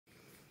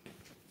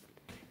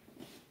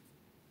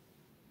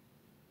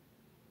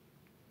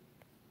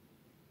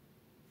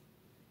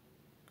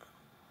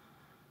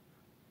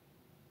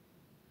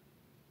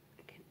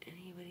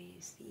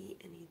see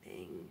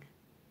anything.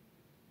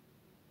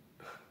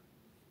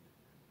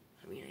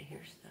 I mean, I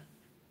hear stuff.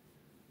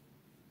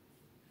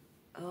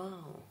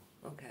 Oh,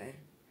 okay.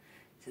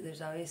 So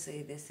there's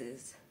obviously, this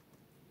is,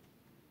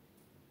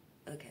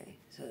 okay,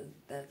 so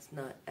that's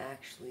not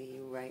actually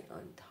right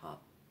on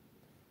top.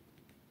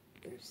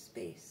 There's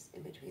space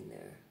in between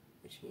there,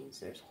 which means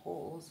there's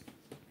holes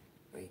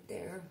right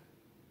there.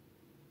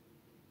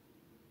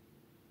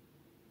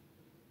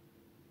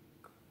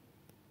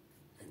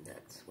 And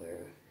that's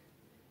where,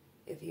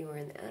 if you were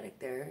in the attic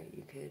there,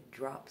 you could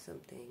drop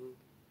something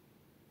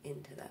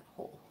into that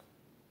hole,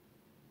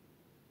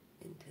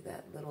 into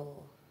that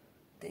little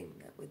thing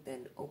that would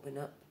then open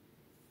up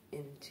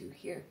into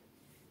here.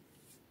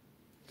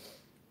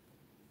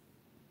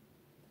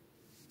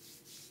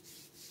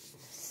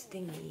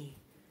 Stingy.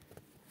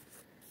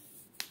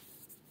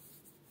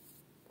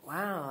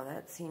 Wow,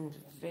 that seems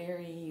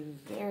very,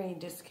 very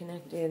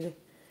disconnected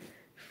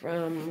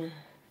from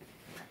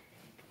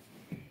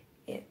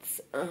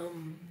its,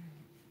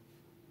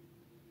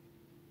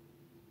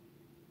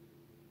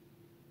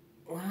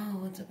 wow,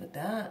 what's up with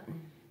that?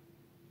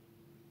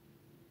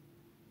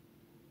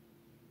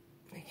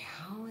 Like,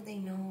 how would they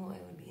know I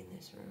would be in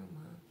this room,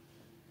 huh?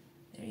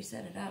 They already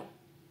set it up.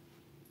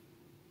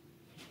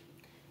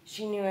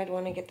 She knew I'd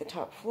want to get the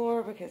top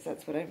floor because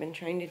that's what I've been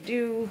trying to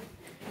do.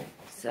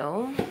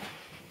 So,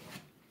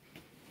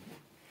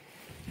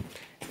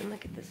 and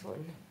look at this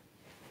one.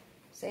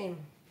 Same.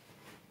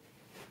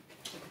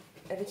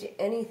 I bet you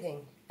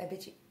anything,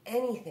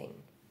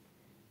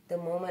 the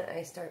moment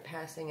I start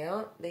passing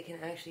out, they can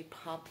actually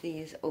pop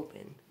these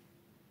open.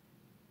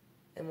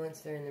 And once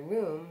they're in the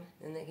room,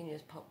 then they can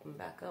just pop them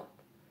back up.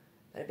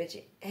 But I bet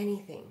you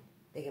anything,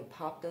 they can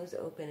pop those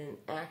open and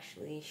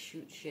actually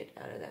shoot shit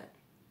out of that.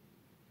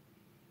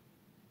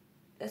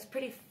 That's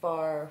pretty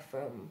far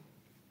from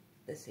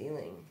the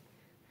ceiling.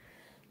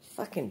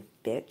 Fucking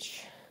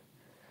bitch.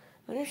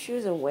 I wonder if she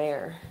was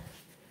aware.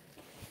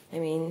 I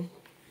mean,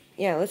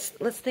 yeah,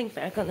 let's think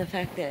back on the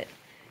fact that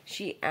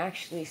she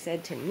actually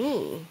said to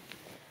me,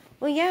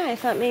 well, yeah, I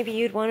thought maybe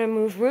you'd want to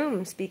move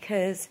rooms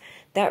because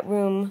that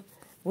room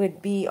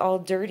would be all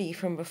dirty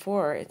from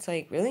before. It's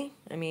like, really?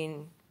 I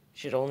mean,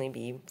 should only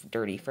be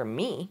dirty from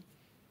me.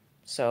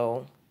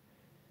 So,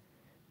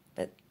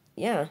 but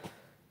yeah.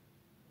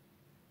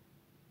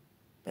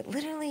 But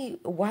literally,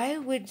 why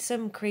would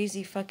some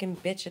crazy fucking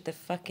bitch at the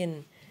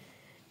fucking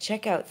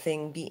checkout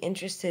thing be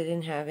interested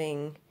in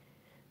having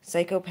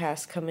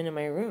psychopaths come into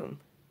my room?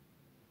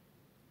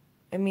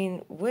 I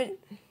mean, what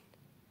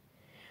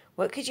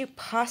could you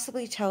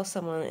possibly tell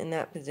someone in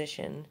that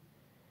position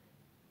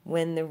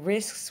when the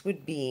risks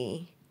would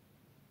be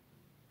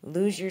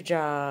lose your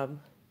job,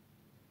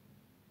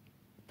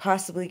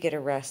 possibly get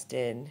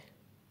arrested,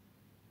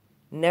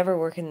 never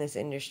work in this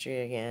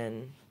industry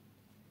again,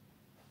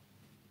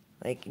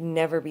 like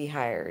never be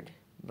hired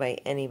by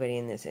anybody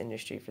in this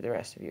industry for the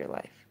rest of your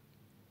life,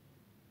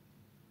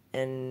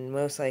 and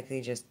most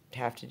likely just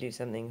have to do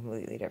something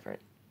completely different?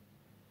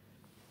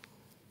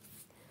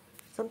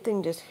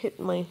 Something just hit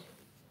my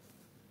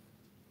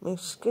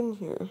skin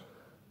here.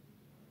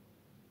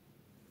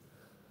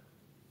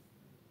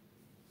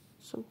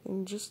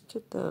 Something just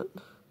did that.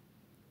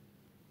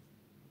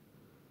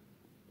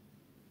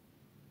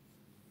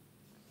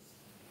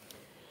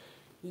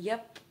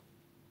 Yep.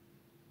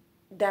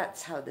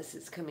 That's how this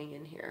is coming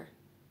in here.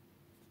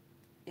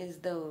 Is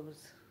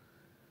those.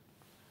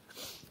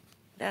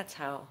 That's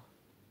how.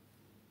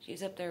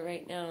 She's up there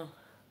right now.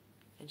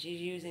 And she's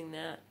using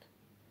that.